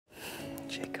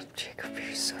Jacob,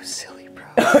 you're so silly, bro.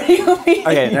 What do you mean?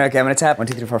 Okay, I'm gonna tap 1,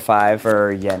 2, 3, 4, 5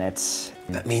 for Yenitz.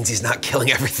 That means he's not killing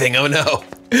everything, oh no.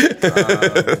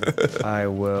 I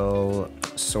will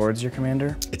swords your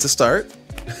commander. It's a start.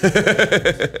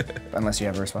 Unless you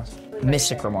have a response.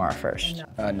 Mystic Ramara first.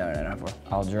 No.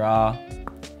 I'll draw.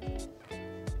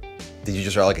 Did you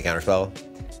just draw like a counterspell?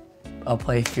 I'll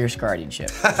play Fierce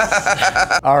Guardianship.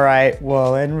 All right,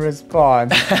 well, in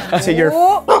response to your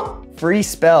free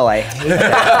spell, I hate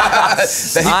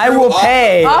that. I will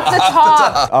pay. Off the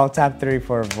top. I'll tap 3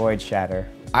 for Void Shatter.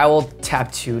 I will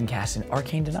tap 2 and cast an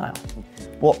Arcane Denial.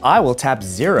 Well, I will tap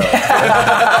 0.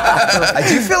 I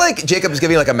do feel like Jacob is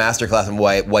giving like a masterclass on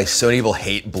why so many people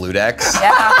hate blue decks.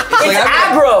 Yeah. It's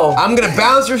aggro! I'm gonna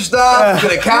bounce your stuff, I'm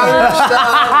gonna counter your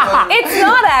stuff. It's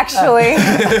not actually.